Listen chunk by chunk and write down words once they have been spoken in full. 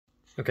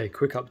Okay,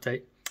 quick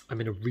update. I'm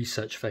in a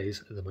research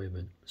phase at the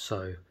moment,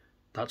 so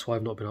that's why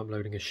I've not been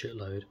uploading a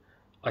shitload.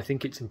 I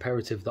think it's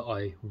imperative that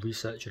I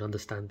research and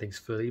understand things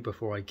fully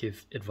before I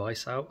give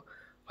advice out.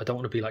 I don't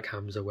want to be like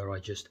Hamza, where I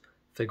just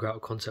figure out a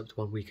concept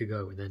 1 week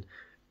ago and then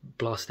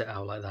blast it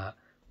out like that.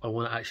 I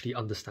want to actually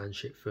understand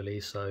shit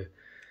fully, so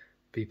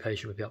be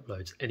patient with the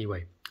uploads.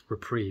 Anyway,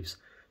 reprieves.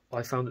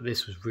 I found that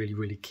this was really,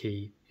 really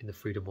key in the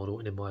freedom model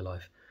and in my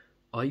life.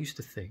 I used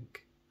to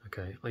think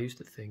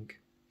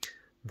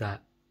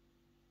that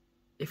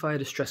if I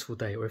had a stressful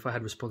day or if I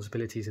had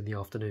responsibilities in the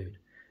afternoon,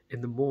 in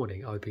the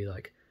morning I would be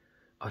like,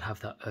 I'd have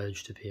that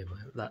urge to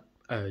PMO, that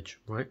urge,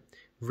 right?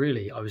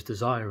 Really, I was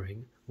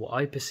desiring what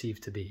I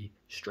perceived to be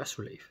stress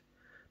relief.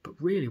 But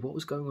really what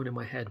was going on in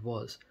my head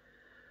was,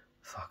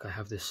 fuck, I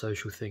have this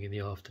social thing in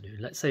the afternoon.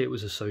 Let's say it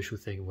was a social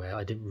thing where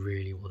I didn't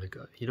really want to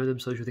go. You know them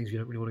social things you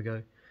don't really want to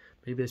go?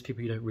 Maybe there's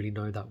people you don't really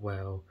know that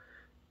well.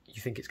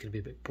 You think it's going to be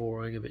a bit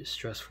boring, a bit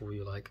stressful.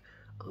 You're like,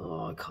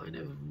 oh,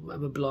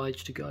 I'm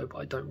obliged to go, but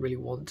I don't really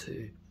want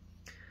to.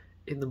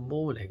 In the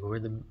morning or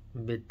in the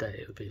midday,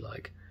 it would be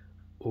like,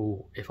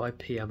 oh, if I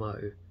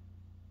PMO,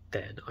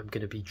 then I'm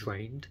going to be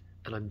drained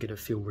and I'm going to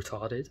feel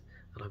retarded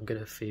and I'm going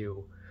to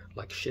feel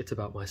like shit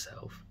about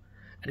myself.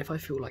 And if I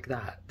feel like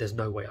that, there's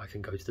no way I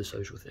can go to the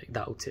social thing.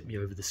 That'll tip me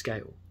over the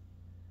scale.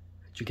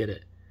 Do you get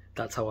it?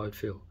 That's how I would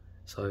feel.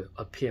 So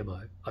I'd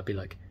PMO, I'd be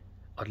like,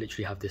 I'd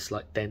literally have this,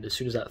 like, then as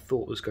soon as that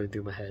thought was going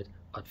through my head,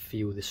 I'd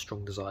feel this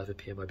strong desire for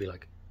PMO. I'd be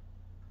like,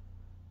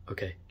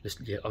 okay, let's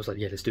do it.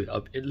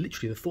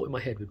 Literally the thought in my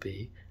head would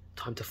be,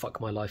 time to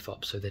fuck my life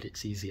up so that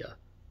it's easier.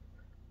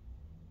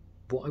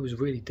 What I was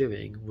really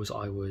doing was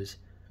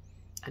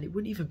and it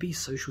wouldn't even be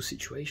social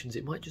situations,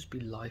 it might just be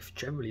life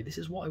generally. This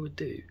is what I would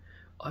do.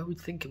 I would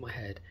think in my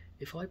head,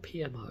 if I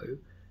PMO,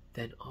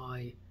 then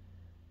I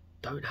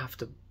don't have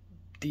to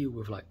deal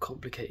with like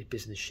complicated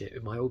business shit.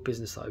 In my old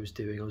business that I was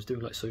doing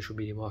like social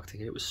media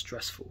marketing, and it was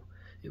stressful.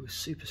 It was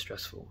super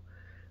stressful.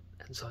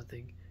 And so I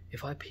think,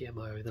 if I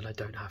PMO, then I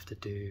don't have to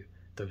do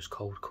those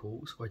cold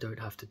calls, or I don't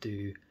have to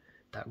do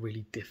that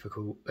really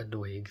difficult,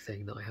 annoying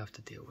thing that I have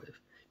to deal with,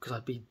 because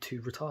I'd be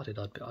too retarded.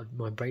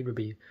 My brain would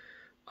be,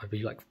 I'd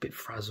be like a bit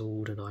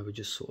frazzled, and I would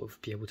just sort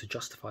of be able to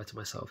justify to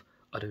myself,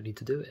 I don't need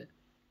to do it.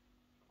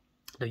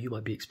 Now you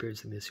might be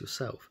experiencing this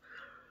yourself.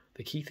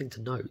 The key thing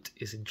to note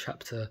is in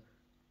chapter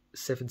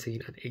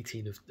 17 and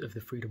 18 of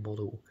the freedom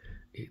model,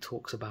 it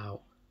talks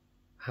about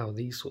how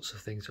these sorts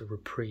of things, a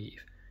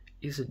reprieve,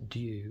 isn't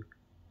due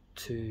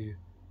to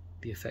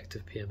the effect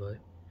of PMO,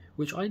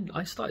 which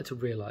I started to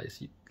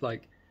realise,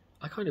 like,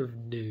 I kind of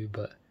knew,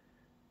 but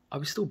I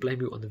was still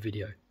blaming it on the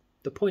video.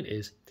 The point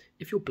is,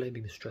 if you're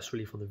blaming the stress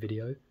relief on the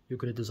video, you're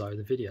going to desire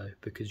the video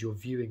because you're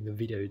viewing the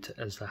video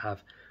as to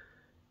have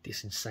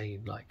this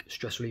insane, like,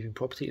 stress relieving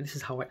property. And this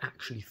is how I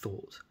actually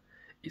thought.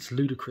 It's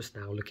ludicrous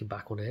now looking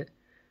back on it,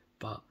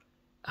 but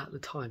at the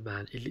time,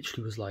 man, it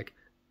literally was like,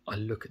 I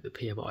look at the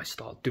PMO, I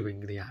start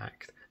doing the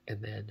act,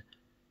 and then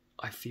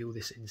I feel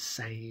this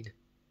insane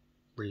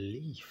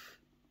relief.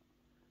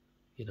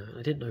 You know,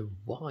 I didn't know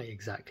why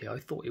exactly. I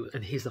thought it was,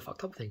 and here's the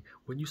fucked up thing,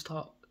 when you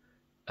start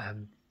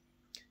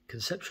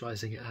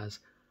conceptualizing it as,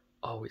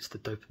 oh, it's the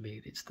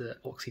dopamine, it's the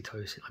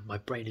oxytocin, my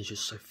brain is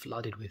just so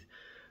flooded with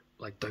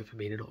like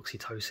dopamine and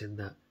oxytocin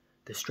that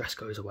the stress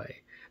goes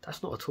away.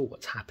 That's not at all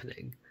what's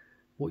happening.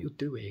 What you're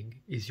doing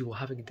is you're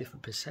having a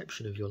different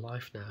perception of your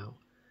life now,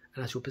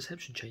 and as your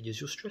perception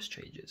changes, your stress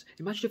changes.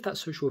 Imagine if that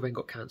social event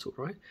got cancelled,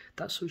 right?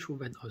 That social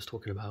event I was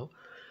talking about,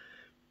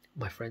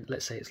 my friend,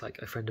 let's say it's like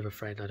a friend of a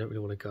friend, I don't really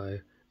want to go,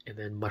 and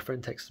then my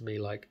friend texts me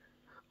like,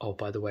 oh,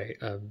 by the way,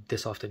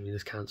 this afternoon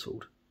is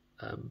cancelled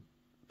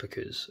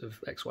because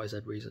of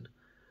XYZ reason.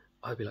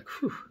 I'd be like,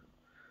 phew,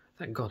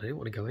 thank God, I didn't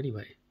want to go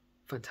anyway.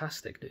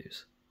 Fantastic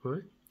news,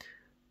 right?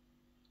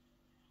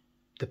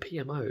 The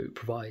PMO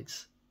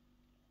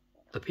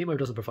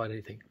doesn't provide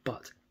anything,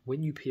 but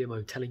when you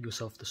PMO telling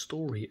yourself the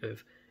story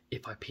of,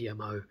 if I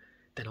PMO,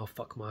 then I'll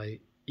fuck my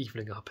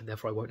evening up and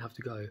therefore I won't have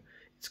to go,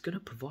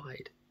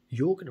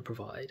 you're going to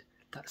provide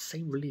that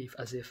same relief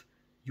as if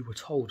you were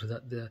told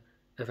that the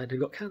event had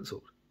got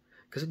cancelled.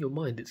 Because in your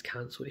mind it's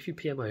cancelled. If you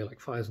PMO, you're like,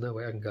 fine, there's no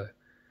way I can go.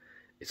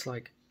 It's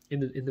like,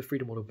 in the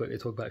Freedom Model book, they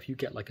talk about if you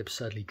get like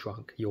absurdly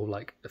drunk, you're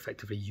like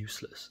effectively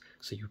useless,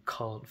 so you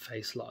can't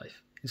face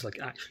life. It's like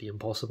actually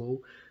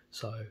impossible,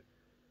 so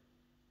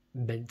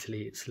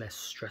mentally it's less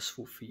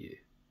stressful for you.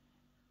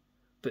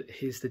 But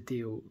here's the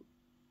deal,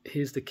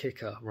 here's the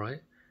kicker,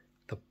 right?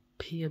 The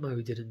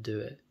PMO didn't do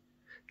it,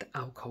 the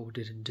alcohol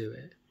didn't do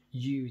it,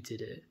 you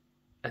did it,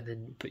 and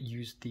then but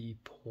used the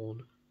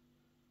porn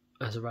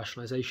as a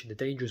rationalization. The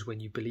danger is when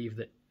you believe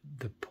that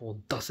the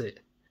porn does it.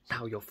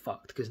 Now you're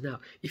fucked, because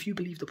now if you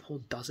believe the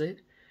porn does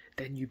it,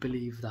 then you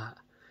believe that,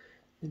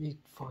 then you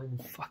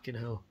find fucking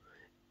hell,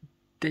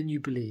 then you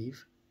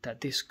believe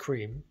that this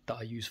cream that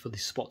I use for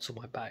these spots on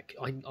my back,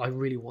 I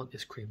really want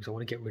this cream because I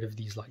want to get rid of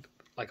these like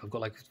I've got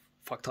like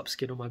fucked up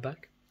skin on my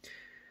back.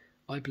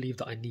 I believe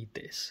that I need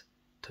this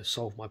to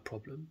solve my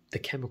problem. The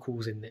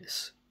chemicals in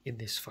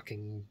this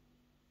fucking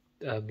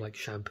like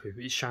shampoo,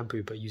 it's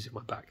shampoo but I use it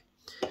on my back.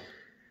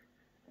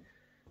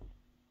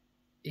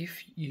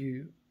 if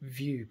you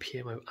view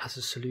PMO as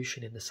a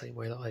solution in the same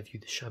way that I view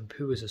the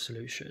shampoo as a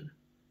solution,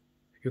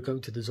 you're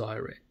going to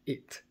desire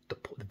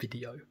the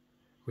video.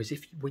 Whereas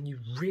when you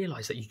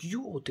realise that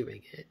you're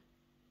doing it,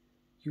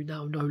 you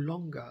now no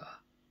longer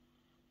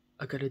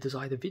are going to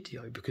desire the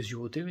video because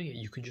you're doing it.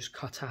 You can just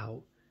cut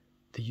out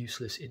the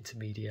useless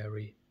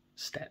intermediary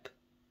step,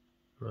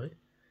 right?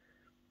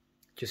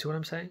 Do you see what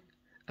I'm saying?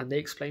 And they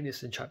explain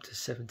this in chapters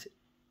 17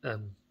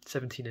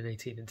 and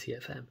 18 in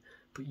TFM,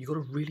 but you got to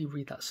really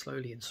read that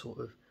slowly and sort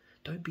of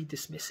don't be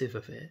dismissive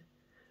of it.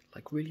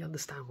 Like, really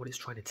understand what it's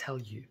trying to tell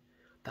you,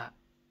 that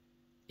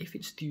if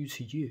it's due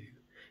to you,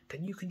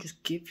 then you can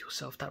just give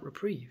yourself that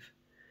reprieve.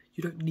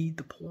 You don't need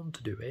the porn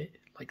to do it.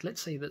 Like,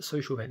 let's say that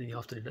social event in the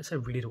afternoon, let's say I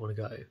really don't want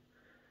to go.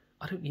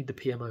 I don't need the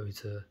PMO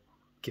to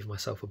give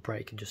myself a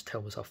break and just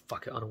tell myself,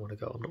 fuck it, I don't want to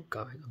go, I'm not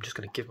going, I'm just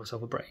going to give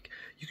myself a break.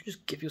 You can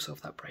just give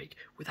yourself that break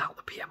without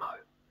the PMO.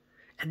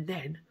 And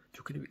then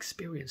you're going to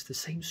experience the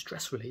same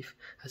stress relief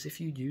as if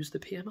you use the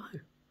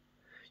PMO.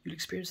 You'll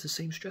experience the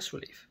same stress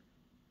relief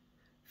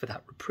for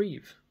that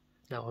reprieve.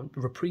 Now,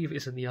 reprieve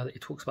isn't the other,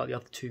 it talks about the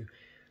other two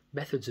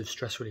methods of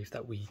stress relief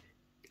that we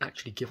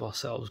actually give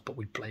ourselves, but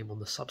we blame on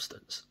the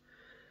substance.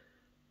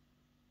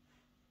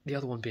 The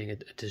other one being a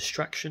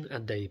distraction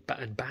and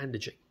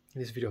bandaging. In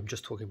this video, I'm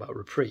just talking about a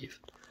reprieve.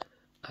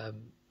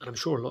 And I'm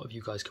sure a lot of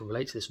you guys can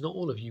relate to this. Not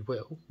all of you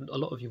will. A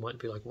lot of you might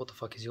be like, what the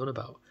fuck is he on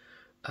about?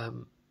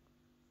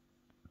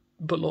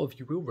 But a lot of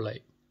you will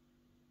relate.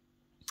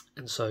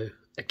 And so,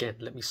 again,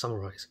 let me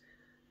summarise.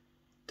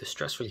 The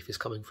stress relief is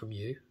coming from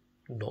you,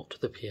 not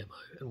the PMO.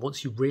 And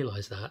once you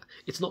realise that,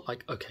 it's not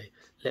like, okay,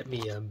 let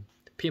me...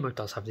 PMO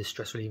does have this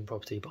stress relieving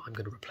property, but I'm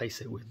going to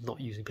replace it with not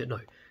using it. No,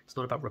 it's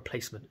not about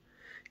replacement.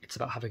 It's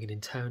about having an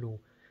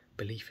internal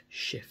belief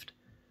shift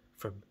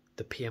from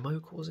the PMO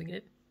causing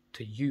it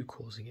to you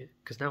causing it.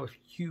 Because now if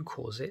you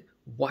cause it,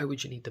 why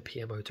would you need the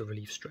PMO to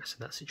relieve stress in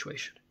that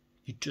situation?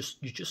 You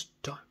just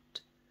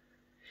don't.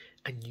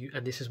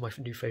 And this is my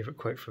new favourite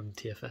quote from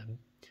TFM.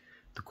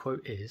 The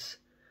quote is,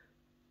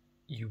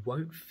 you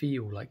won't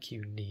feel like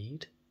you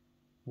need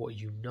what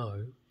you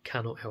know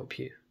cannot help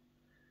you.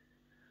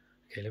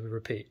 Okay, let me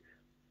repeat.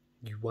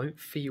 You won't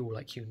feel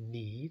like you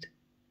need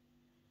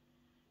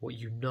what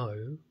you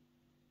know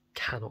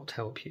cannot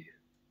help you.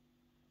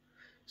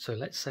 So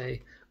let's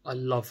say I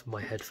love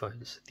my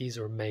headphones. These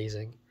are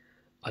amazing.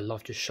 I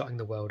love just shutting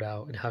the world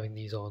out and having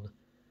these on.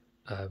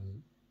 I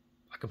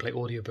can play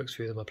audiobooks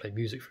through them. I play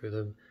music through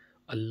them.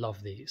 I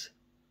love these.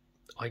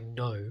 I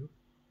know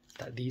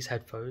that these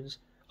headphones,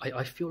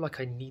 I feel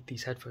like I need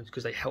these headphones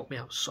because they help me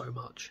out so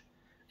much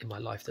in my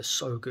life. They're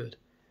so good.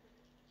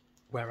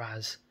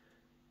 Whereas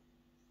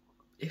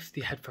if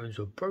the headphones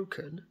were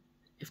broken,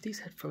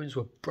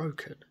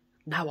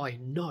 now I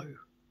know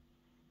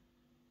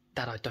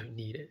that I don't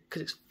need it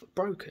because it's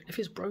broken. If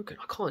it's broken,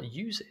 I can't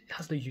use it. It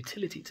has no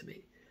utility to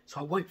me. So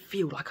I won't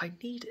feel like I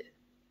need it.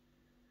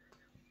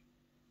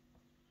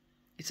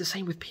 It's the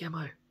same with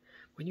PMO.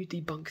 When you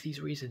debunk these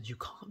reasons,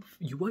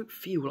 you won't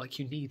feel like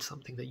you need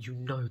something that you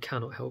know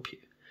cannot help you.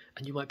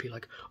 And you might be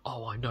like,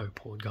 oh, I know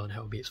porn can't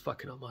help me. It's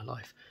fucking up my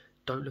life.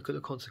 Don't look at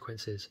the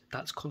consequences.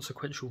 That's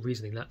consequential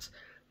reasoning. That's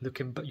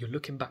looking, but you're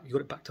looking back. You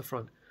got it back to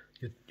front.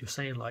 You're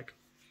saying,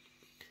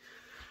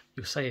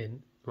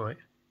 right,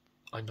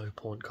 I know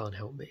porn can't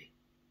help me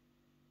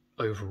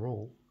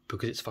overall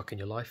because it's fucking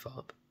your life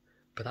up.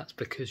 But that's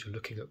because you're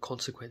looking at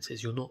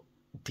consequences. You're not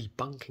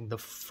debunking the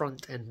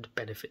front end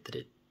benefit that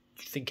you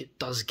think it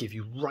does give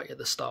you right at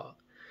the start,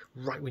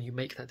 right when you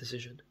make that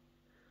decision.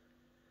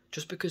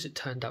 Just because it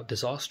turned out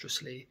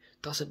disastrously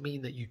doesn't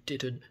mean that you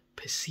didn't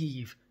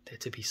perceive there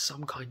to be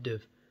some kind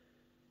of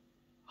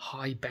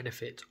high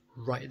benefit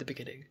right at the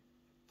beginning.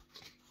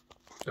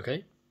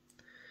 Okay?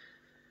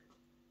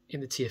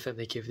 In the TFM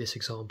they give this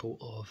example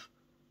of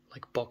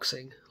like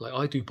boxing. Like,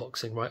 I do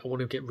boxing, right? I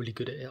want to get really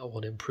good at it. I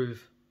want to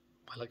improve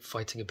my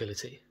fighting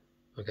ability.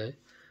 Okay?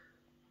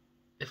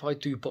 If I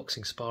do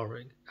boxing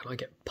sparring and I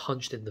get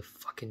punched in the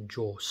fucking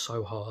jaw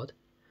so hard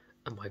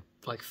and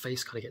my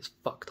face kind of gets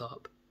fucked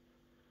up,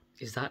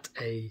 is that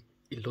a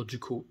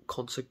illogical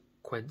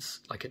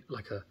consequence?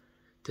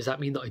 Does that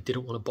mean that I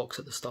didn't want to box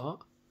at the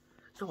start?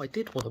 No, I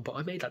did want to, but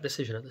I made that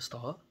decision at the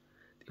start.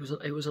 It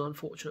was an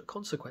unfortunate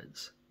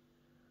consequence.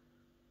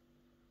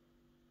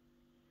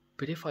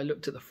 But if I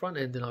looked at the front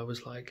end and I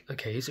was like,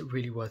 okay, is it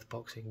really worth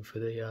boxing for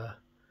to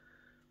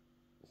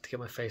get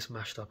my face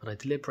mashed up? And I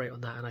deliberate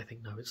on that and I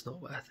think, no, it's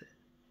not worth it.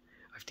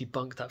 I've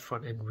debunked that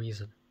front end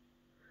reason.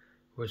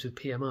 Whereas with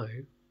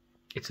PMO,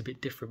 it's a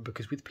bit different,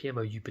 because with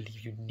PMO you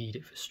believe you need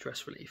it for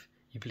stress relief.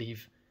 You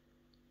believe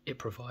it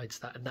provides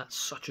that, and that's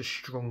such a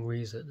strong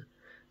reason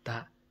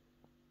that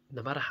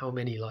no matter how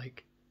many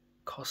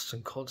costs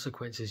and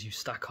consequences you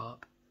stack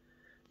up,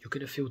 you're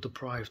going to feel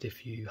deprived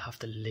if you have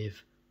to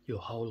live your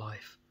whole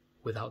life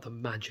without the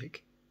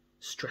magic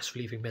stress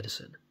relieving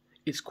medicine.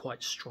 It's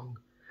quite strong,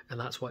 and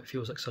that's why it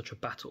feels like such a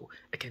battle.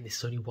 Again, this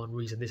is only one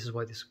reason. This is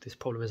why this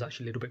problem is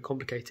actually a little bit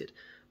complicated,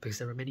 because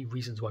there are many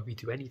reasons why we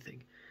do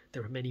anything.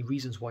 There are many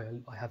reasons why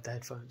I have the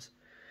headphones,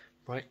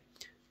 right?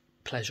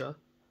 Pleasure.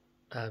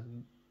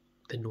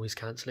 the noise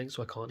cancelling,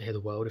 so I can't hear the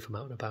world if I'm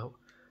out and about.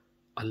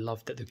 I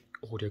love that the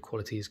audio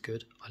quality is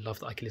good. I love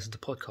that I can listen to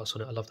podcasts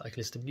on it. I love that I can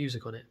listen to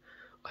music on it.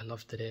 I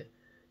love that it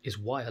is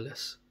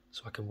wireless,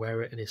 so I can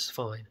wear it and it's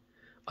fine.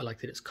 I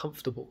like that it's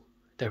comfortable.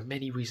 There are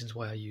many reasons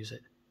why I use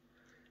it.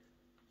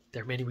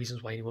 There are many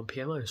reasons why anyone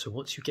PMO. So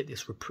once you get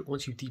this,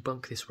 once you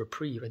debunk this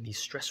reprieve and these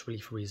stress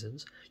relief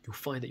reasons, you'll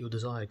find that your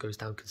desire goes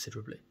down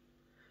considerably.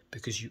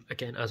 Because you,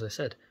 again, as I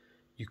said,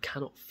 you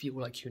cannot feel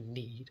like you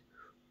need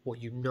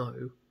what you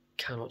know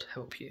cannot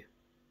help you.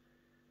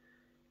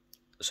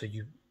 So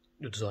your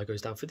desire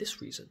goes down for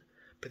this reason.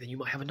 But then you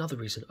might have another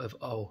reason of,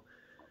 oh,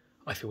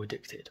 I feel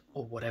addicted,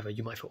 or whatever.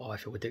 You might feel, oh, I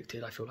feel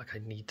addicted. I feel like I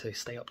need to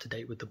stay up to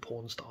date with the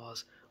porn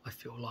stars. I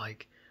feel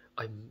like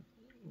I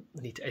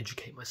need to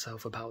educate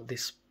myself about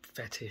this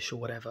fetish or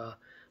whatever.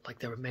 Like,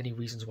 there are many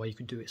reasons why you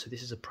can do it. So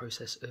this is a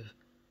process of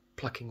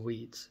plucking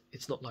weeds.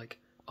 It's not like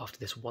after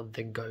this one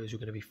thing goes, you're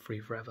going to be free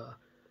forever.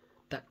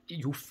 That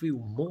you'll feel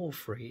more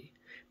free.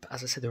 But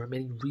as I said, there are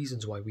many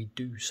reasons why we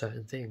do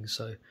certain things.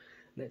 So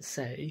let's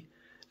say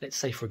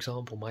for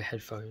example, my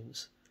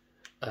headphones,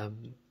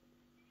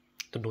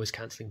 the noise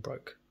cancelling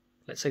broke.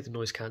 Let's say the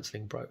noise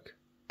cancelling broke.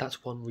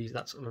 That's one reason.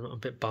 I'm a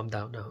bit bummed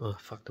out now. Oh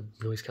fuck, the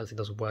noise cancelling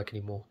doesn't work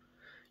anymore.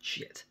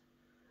 Shit.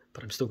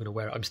 But I'm still going to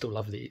wear it. I still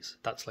love these.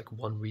 That's like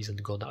one reason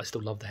gone. That I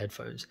still love the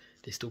headphones.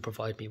 They still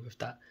provide me with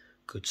that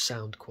good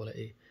sound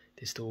quality.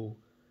 They still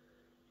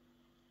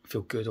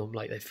feel good on,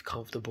 like, they're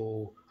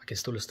comfortable. I can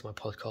still listen to my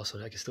podcast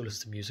on it. I can still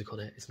listen to music on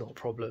it. It's not a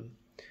problem.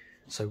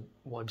 So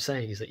what I'm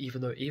saying is that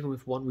even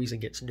if one reason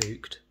gets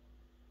nuked,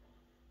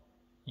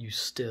 you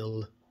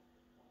still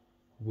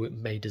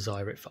may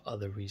desire it for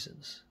other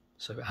reasons.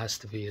 So it has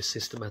to be a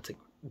systematic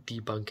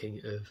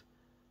debunking of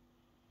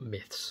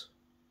myths,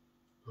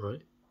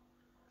 right?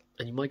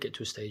 And you might get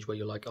to a stage where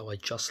you're like, oh, I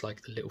just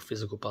like the little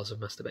physical buzz of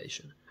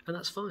masturbation. And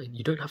that's fine.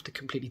 You don't have to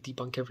completely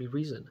debunk every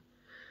reason.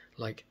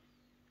 Like,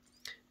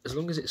 as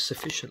long as it's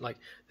sufficient. Like,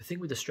 the thing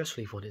with the stress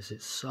relief one is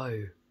it's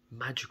so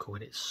magical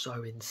and it's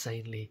so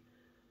insanely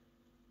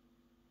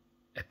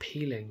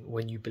appealing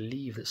when you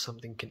believe that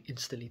something can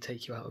instantly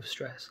take you out of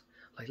stress.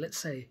 Like, let's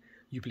say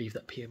you believe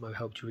that PMO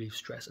helped you relieve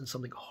stress and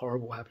something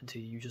horrible happened to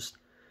you.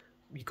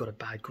 You got a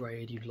bad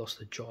grade, you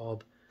lost a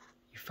job,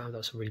 you found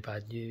out some really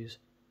bad news,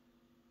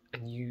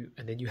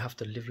 and then you have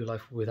to live your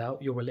life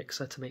without your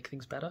elixir to make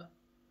things better.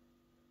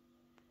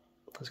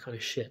 That's kind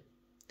of shit.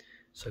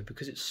 So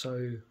because it's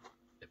so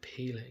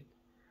appealing,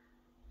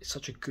 it's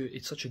such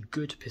a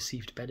good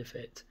perceived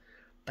benefit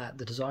that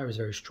the desire is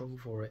very strong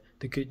for it.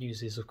 The good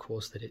news is, of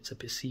course, that it's a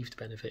perceived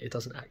benefit. It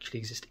doesn't actually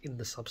exist in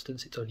the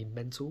substance. It's only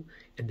mental,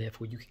 and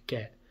therefore you can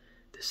get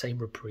the same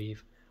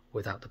reprieve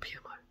without the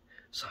PMO.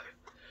 So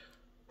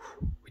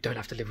we don't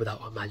have to live without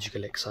our magic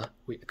elixir,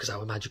 because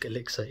our magic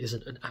elixir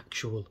isn't an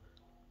actual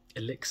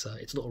elixir.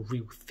 It's not a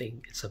real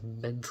thing. It's a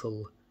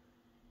mental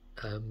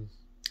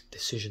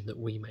decision that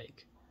we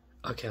make.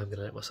 Okay, I'm going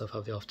to let myself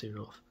have the afternoon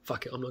off.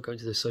 Fuck it, I'm not going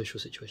to this social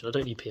situation. I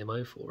don't need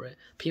PMO for it.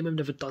 PMO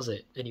never does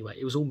it anyway.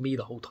 It was all me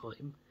the whole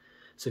time.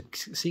 So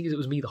seeing as it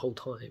was me the whole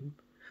time,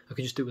 I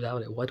can just do it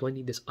without it. Why do I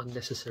need this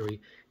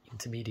unnecessary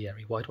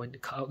intermediary? Why do I need to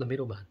cut out the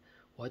middleman?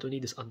 Why do I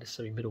need this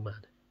unnecessary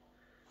middleman?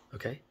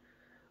 Okay?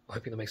 I'm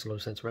hoping that makes a lot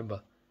of sense.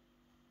 Remember,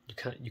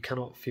 you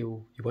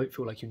won't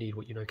feel like you need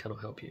what you know cannot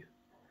help you.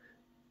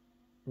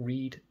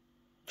 Read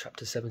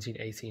chapter 17,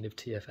 18 of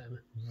TFM.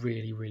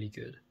 Really, really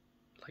good.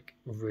 Like,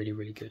 really,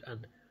 really good.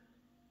 And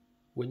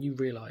when you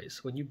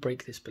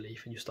break this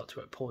belief and you start to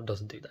write, porn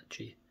doesn't do that,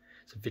 G.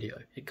 It's a video.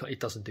 It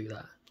doesn't do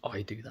that.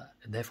 I do that.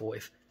 And therefore,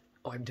 if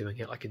I'm doing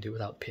it, I can do it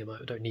without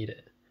PMO. I don't need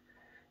it.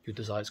 Your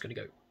desire is going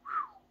to go,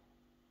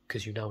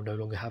 because you now no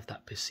longer have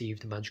that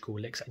perceived magical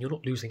elixir. And you're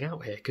not losing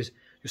out here, because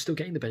you're still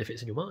getting the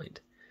benefits in your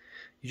mind.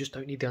 You just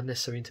don't need the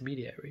unnecessary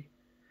intermediary.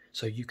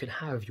 So you can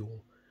have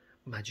your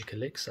magic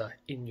elixir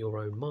in your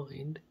own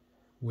mind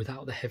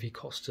without the heavy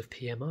costs of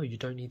PMO. You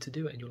don't need to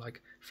do it. And you're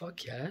like,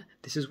 fuck yeah,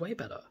 this is way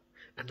better.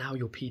 And now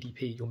your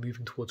PDP, you're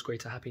moving towards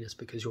greater happiness,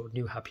 because your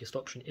new happiest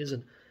option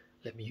isn't,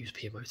 let me use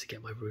PMO to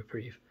get my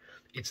reprieve.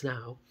 It's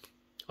now,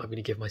 I'm going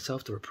to give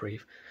myself the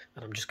reprieve,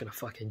 and I'm just going to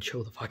fucking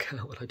chill the fuck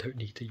out, and I don't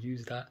need to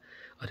use that.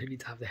 I don't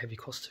need to have the heavy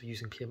costs of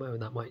using PMO,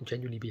 and that might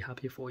genuinely be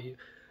happier for you.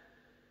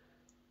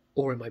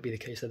 Or it might be the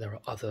case that there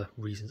are other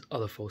reasons,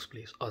 other false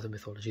beliefs, other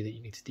mythology that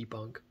you need to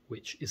debunk,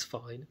 which is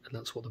fine, and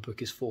that's what the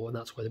book is for, and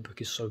that's why the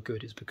book is so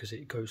good, is because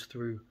it goes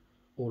through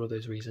all of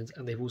those reasons.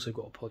 And they've also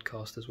got a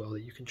podcast as well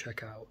that you can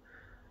check out.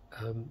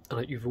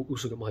 And you've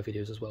also got my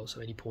videos as well,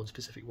 so any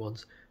porn-specific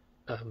ones.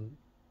 I'm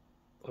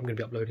going to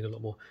be uploading a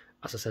lot more.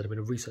 As I said, I'm in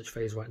a research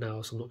phase right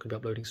now, so I'm not going to be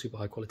uploading super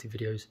high-quality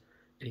videos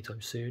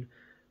anytime soon.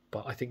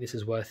 But I think this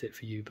is worth it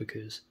for you,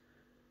 because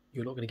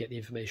you're not going to get the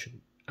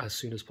information as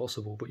soon as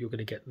possible, but you're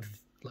going to get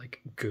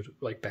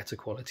better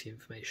quality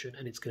information,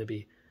 and it's going to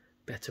be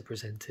better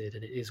presented,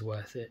 and it is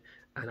worth it.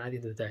 And at the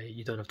end of the day,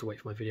 you don't have to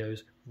wait for my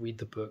videos. Read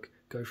the book,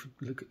 go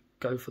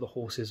for the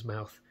horse's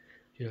mouth,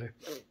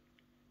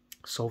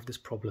 solve this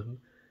problem.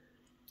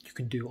 You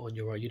can do it on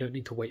your own. You don't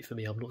need to wait for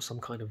me. I'm not some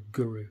kind of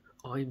guru.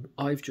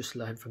 I've just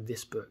learned from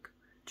this book.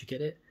 Do you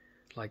get it?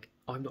 Like,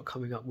 I'm not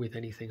coming up with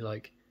anything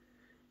like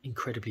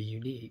incredibly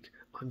unique.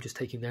 I'm just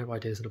taking their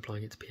ideas and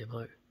applying it to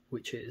PMO,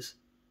 which is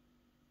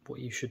what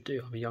you should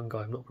do. I'm a young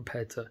guy. I'm not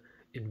prepared to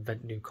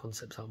invent new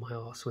concepts out of my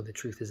arse when the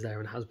truth is there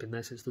and has been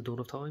there since the dawn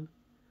of time.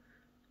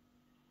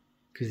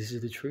 Because this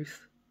is the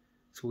truth.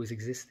 It's always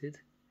existed.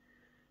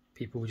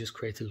 People just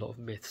create a lot of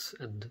myths,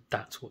 and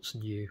that's what's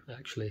new,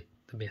 actually.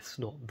 The myths,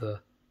 not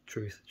the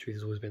truth. The truth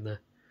has always been there.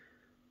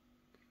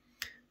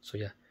 So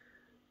yeah,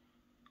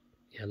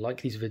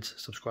 like these vids,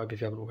 subscribe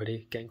if you haven't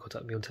already, get in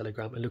contact with me on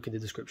Telegram, and look in the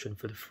description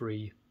for the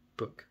free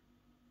book.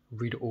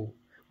 Read it all.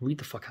 Read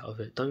the fuck out of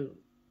it. Don't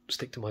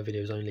stick to my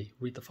videos only.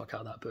 Read the fuck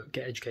out of that book.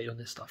 Get educated on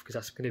this stuff, because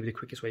that's going to be the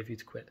quickest way for you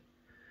to quit.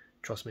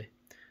 Trust me.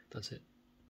 That's it.